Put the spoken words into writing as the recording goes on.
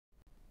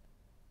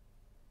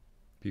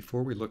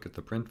Before we look at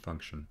the print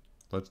function,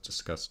 let's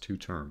discuss two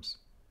terms.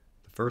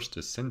 The first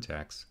is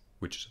syntax,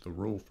 which is the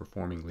rule for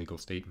forming legal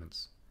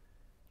statements.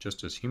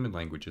 Just as human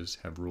languages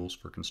have rules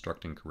for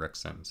constructing correct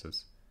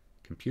sentences,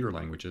 computer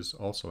languages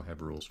also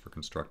have rules for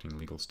constructing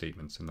legal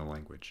statements in the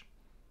language.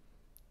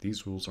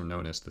 These rules are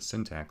known as the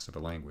syntax of a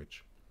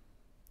language.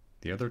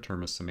 The other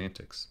term is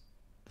semantics.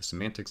 The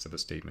semantics of a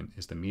statement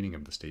is the meaning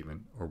of the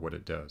statement, or what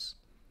it does.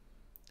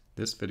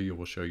 This video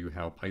will show you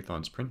how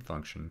Python's print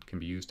function can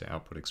be used to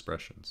output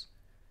expressions.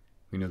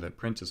 We know that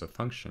print is a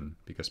function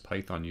because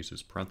Python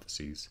uses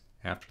parentheses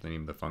after the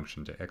name of the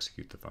function to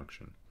execute the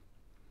function.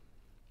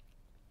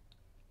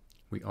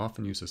 We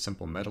often use a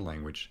simple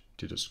meta-language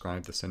to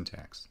describe the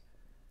syntax.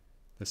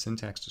 The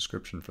syntax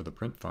description for the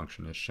print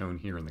function is shown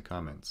here in the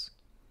comments.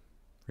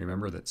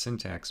 Remember that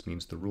syntax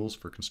means the rules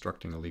for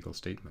constructing a legal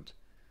statement.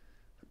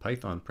 The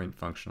Python print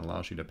function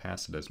allows you to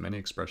pass it as many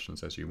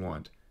expressions as you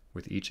want,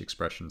 with each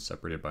expression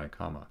separated by a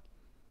comma.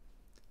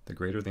 The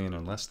greater than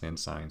and less than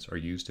signs are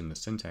used in the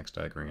syntax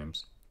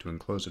diagrams to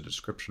enclose a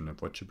description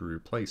of what should be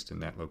replaced in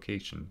that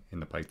location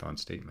in the Python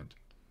statement.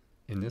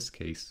 In this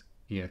case,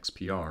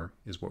 expr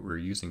is what we're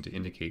using to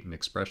indicate an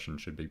expression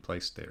should be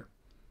placed there.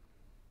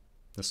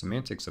 The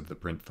semantics of the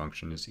print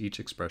function is each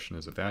expression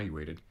is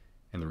evaluated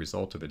and the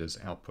result of it is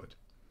output.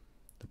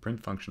 The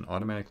print function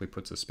automatically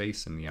puts a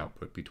space in the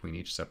output between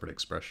each separate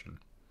expression.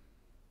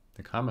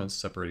 The commas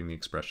separating the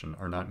expression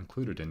are not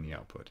included in the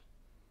output.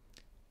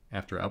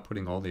 After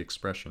outputting all the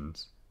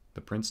expressions,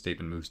 the print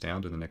statement moves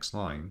down to the next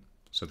line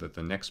so that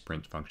the next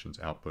print function's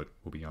output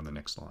will be on the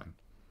next line.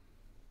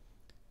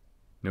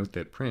 Note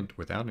that print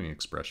without any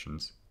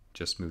expressions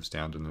just moves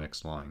down to the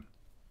next line.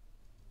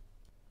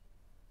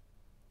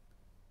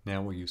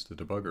 Now we'll use the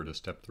debugger to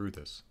step through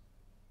this.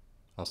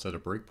 I'll set a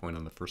breakpoint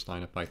on the first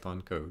line of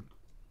Python code,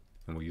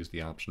 and we'll use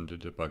the option to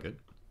debug it.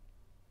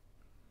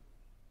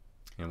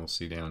 And we'll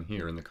see down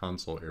here in the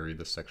console area,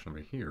 this section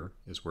over here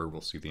is where we'll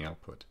see the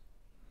output.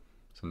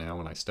 So now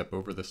when I step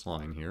over this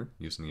line here,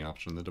 using the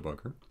option of the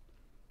debugger,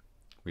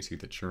 we see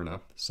that sure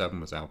enough, 7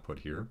 was output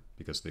here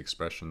because the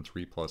expression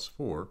 3 plus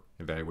 4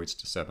 evaluates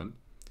to 7,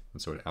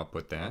 and so it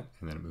output that,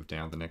 and then it moved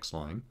down the next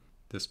line.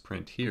 This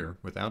print here,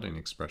 without any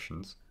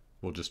expressions,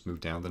 will just move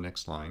down the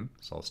next line,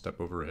 so I'll step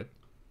over it.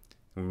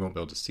 And we won't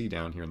be able to see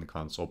down here in the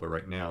console, but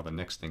right now the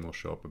next thing will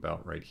show up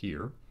about right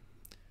here.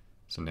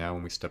 So now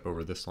when we step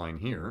over this line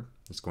here,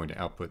 it's going to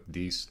output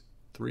these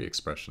 3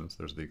 expressions.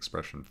 There's the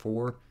expression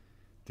 4,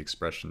 the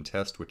expression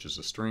test, which is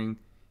a string,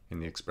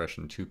 and the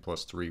expression 2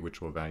 plus 3,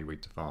 which will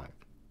evaluate to 5.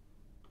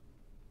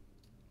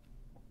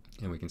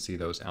 And we can see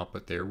those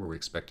output there where we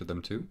expected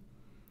them to.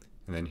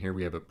 And then here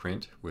we have a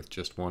print with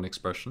just one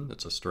expression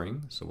that's a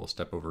string, so we'll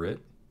step over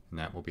it, and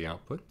that will be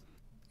output.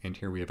 And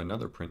here we have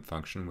another print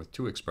function with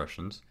 2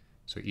 expressions,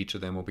 so each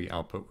of them will be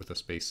output with a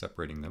space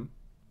separating them.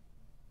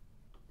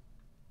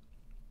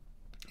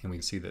 And we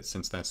can see that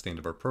since that's the end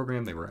of our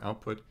program, they were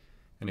output.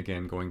 And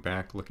again, going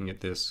back, looking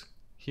at this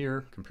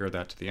here, compare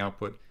that to the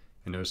output,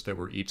 and notice that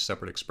where each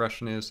separate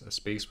expression is, a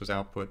space was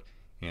output,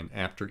 and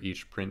after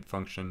each print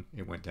function,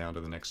 it went down to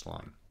the next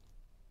line.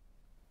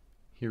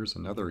 Here's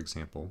another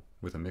example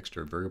with a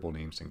mixture of variable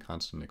names and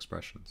constant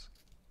expressions.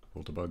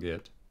 We'll debug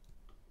it.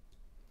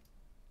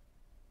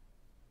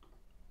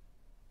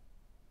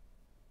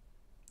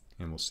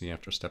 And we'll see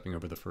after stepping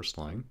over the first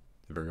line,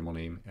 the variable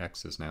name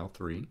x is now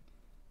 3.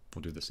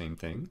 We'll do the same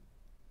thing.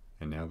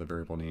 And now the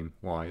variable name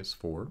y is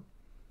 4.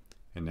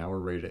 And now we're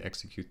ready to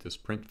execute this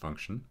print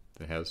function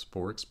that has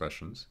 4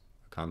 expressions,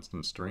 a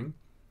constant string,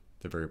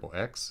 the variable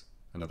x,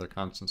 another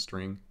constant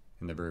string,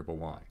 and the variable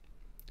y.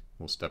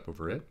 We'll step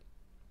over it.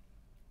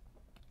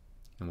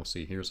 And we'll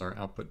see here's our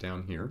output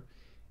down here.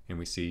 And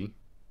we see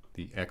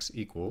the x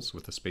equals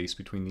with a space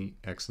between the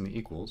x and the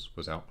equals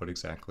was output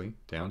exactly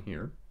down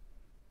here.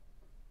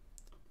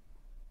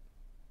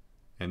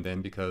 And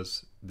then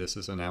because this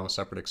is now a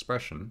separate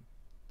expression,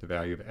 the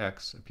value of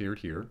x appeared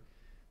here.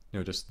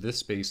 Notice this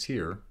space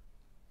here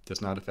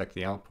does not affect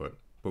the output,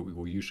 but we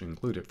will usually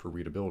include it for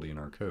readability in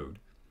our code.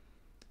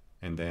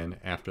 And then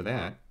after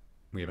that,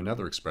 we have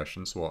another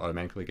expression, so we'll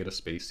automatically get a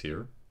space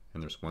here,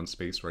 and there's one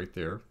space right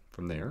there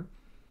from there.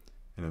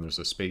 And then there's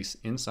a space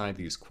inside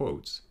these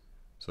quotes,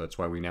 so that's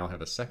why we now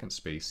have a second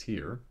space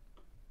here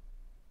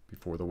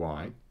before the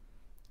y.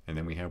 And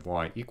then we have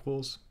y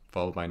equals,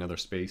 followed by another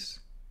space,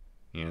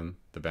 and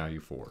the value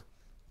 4.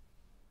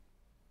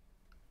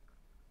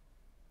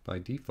 By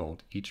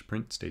default, each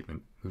print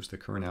statement moves the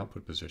current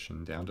output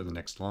position down to the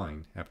next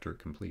line after it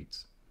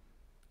completes.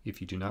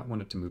 If you do not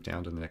want it to move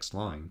down to the next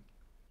line,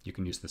 you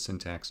can use the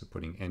syntax of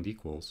putting end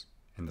equals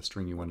and the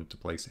string you want it to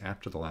place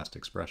after the last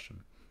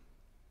expression.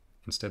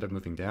 Instead of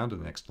moving down to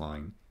the next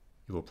line,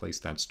 you will place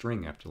that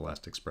string after the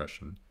last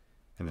expression,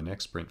 and the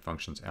next print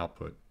function's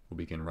output will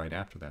begin right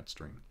after that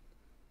string.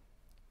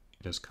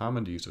 It is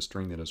common to use a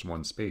string that has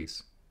one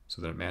space,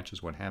 so that it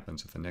matches what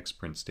happens if the next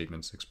print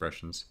statement's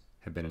expressions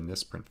have been in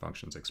this print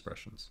function's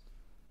expressions.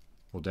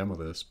 We'll demo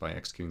this by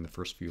executing the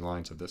first few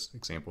lines of this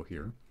example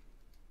here.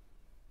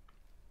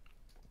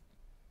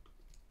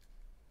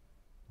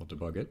 We'll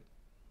debug it.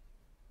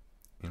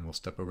 And we'll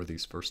step over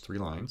these first 3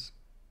 lines.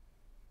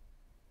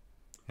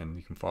 And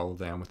you can follow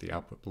down with the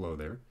output below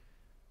there.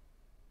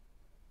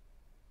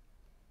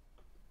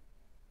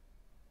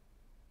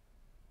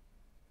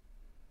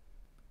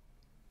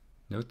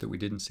 Note that we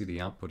didn't see the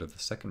output of the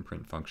second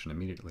print function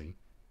immediately,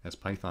 as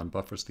Python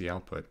buffers the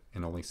output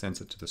and only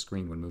sends it to the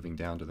screen when moving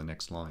down to the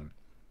next line.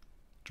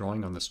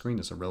 Drawing on the screen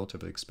is a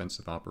relatively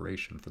expensive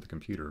operation for the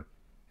computer,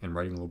 and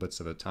writing little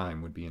bits at a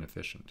time would be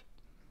inefficient.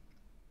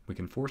 We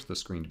can force the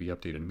screen to be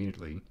updated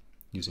immediately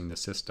using the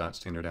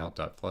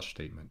sys.standardout.flush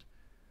statement.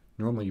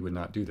 Normally you would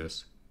not do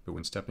this, but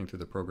when stepping through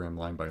the program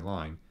line by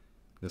line,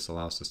 this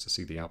allows us to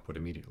see the output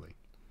immediately.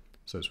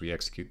 So as we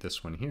execute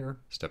this one here,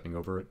 stepping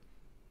over it,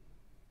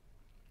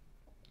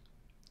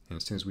 and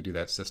as soon as we do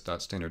that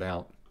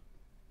sys.standardout,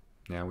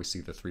 now we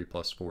see the 3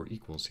 plus 4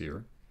 equals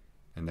here,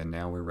 and then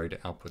now we're ready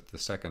to output the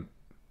second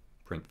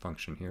print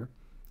function here,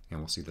 and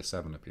we'll see the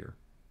 7 appear.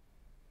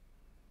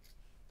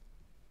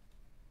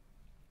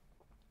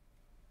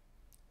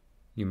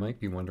 You might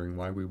be wondering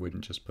why we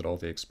wouldn't just put all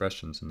the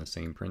expressions in the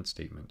same print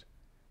statement.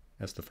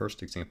 As the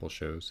first example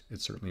shows,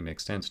 it certainly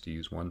makes sense to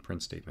use one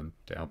print statement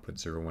to output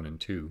 0, 1, and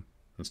 2,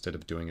 instead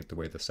of doing it the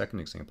way the second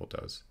example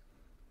does.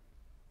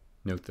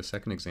 Note the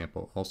second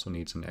example also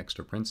needs an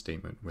extra print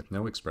statement with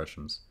no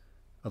expressions,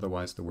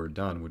 otherwise the word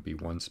done would be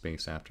 1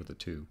 space after the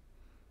 2.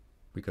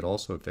 We could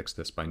also fix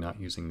this by not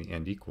using the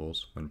end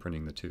equals when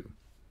printing the 2.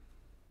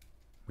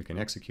 We can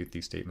execute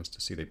these statements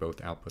to see they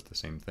both output the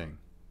same thing.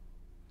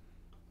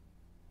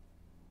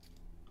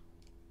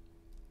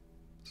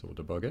 So we'll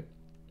debug it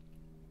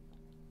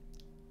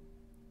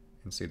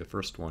and see the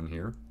first one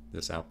here,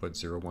 this output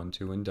 0, 1,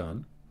 2, and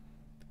done.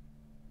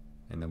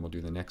 And then we'll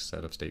do the next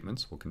set of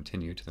statements. We'll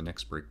continue to the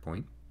next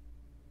breakpoint.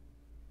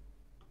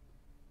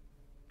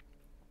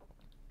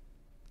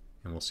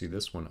 And we'll see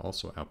this one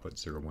also output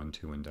 0, 1,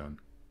 2, and done.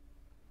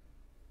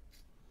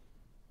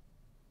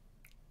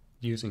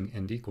 Using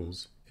end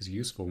equals is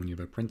useful when you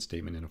have a print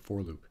statement in a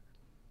for loop.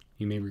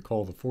 You may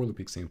recall the for loop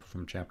example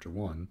from chapter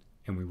 1,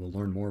 and we will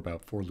learn more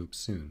about for loops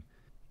soon.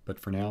 But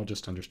for now,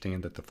 just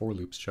understand that the for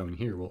loops shown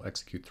here will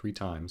execute 3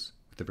 times,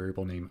 with the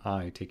variable name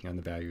I taking on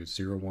the values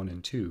 0, 1,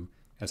 and 2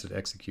 as it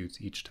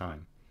executes each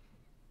time.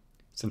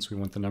 Since we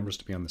want the numbers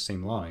to be on the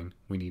same line,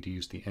 we need to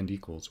use the end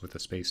equals with a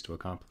space to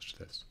accomplish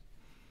this.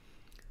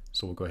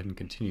 So we'll go ahead and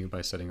continue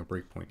by setting a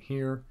breakpoint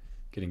here,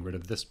 getting rid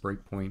of this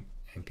breakpoint,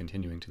 and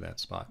continuing to that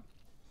spot.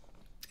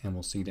 And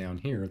we'll see down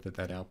here that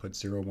that outputs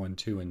 0, 1,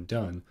 2, and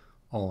done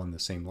all on the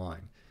same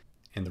line.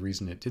 And the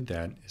reason it did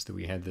that is that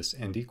we had this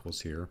end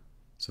equals here,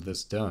 so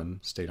this done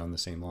stayed on the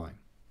same line.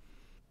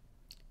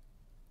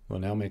 We'll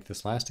now make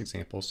this last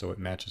example so it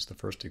matches the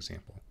first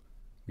example.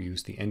 We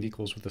use the end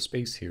equals with a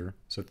space here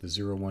so that the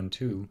 0, 1,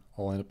 2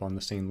 all end up on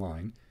the same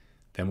line.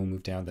 Then we'll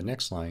move down the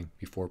next line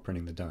before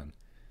printing the done.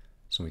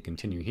 So when we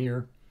continue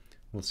here,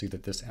 we'll see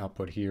that this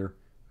output here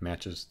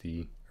matches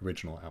the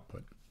original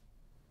output.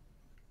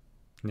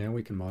 Now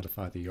we can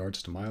modify the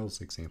yards to miles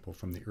example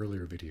from the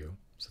earlier video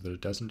so that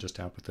it doesn't just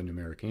output the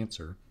numeric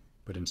answer,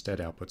 but instead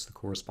outputs the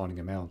corresponding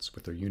amounts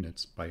with their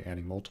units by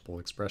adding multiple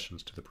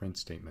expressions to the print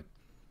statement.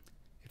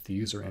 If the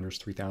user enters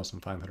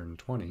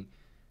 3,520,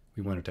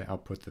 we want it to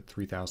output that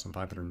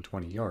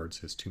 3,520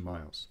 yards is 2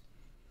 miles.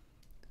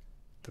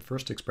 The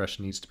first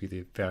expression needs to be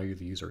the value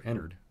the user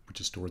entered,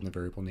 which is stored in the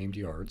variable named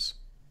yards.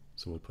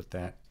 So we'll put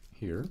that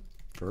here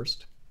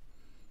first.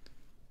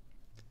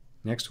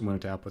 Next we want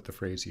it to output the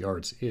phrase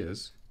yards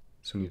is,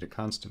 so we need a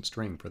constant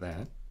string for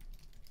that.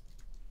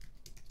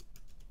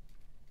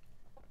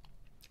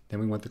 Then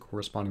we want the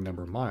corresponding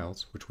number of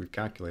miles, which we've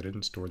calculated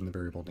and stored in the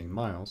variable named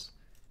miles.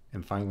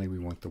 And finally we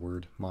want the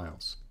word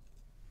miles.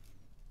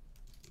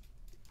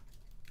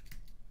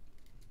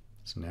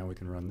 So now we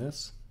can run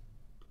this.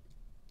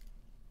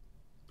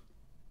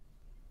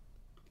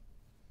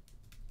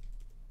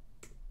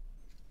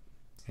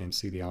 And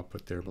see the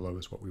output there below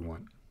is what we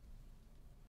want.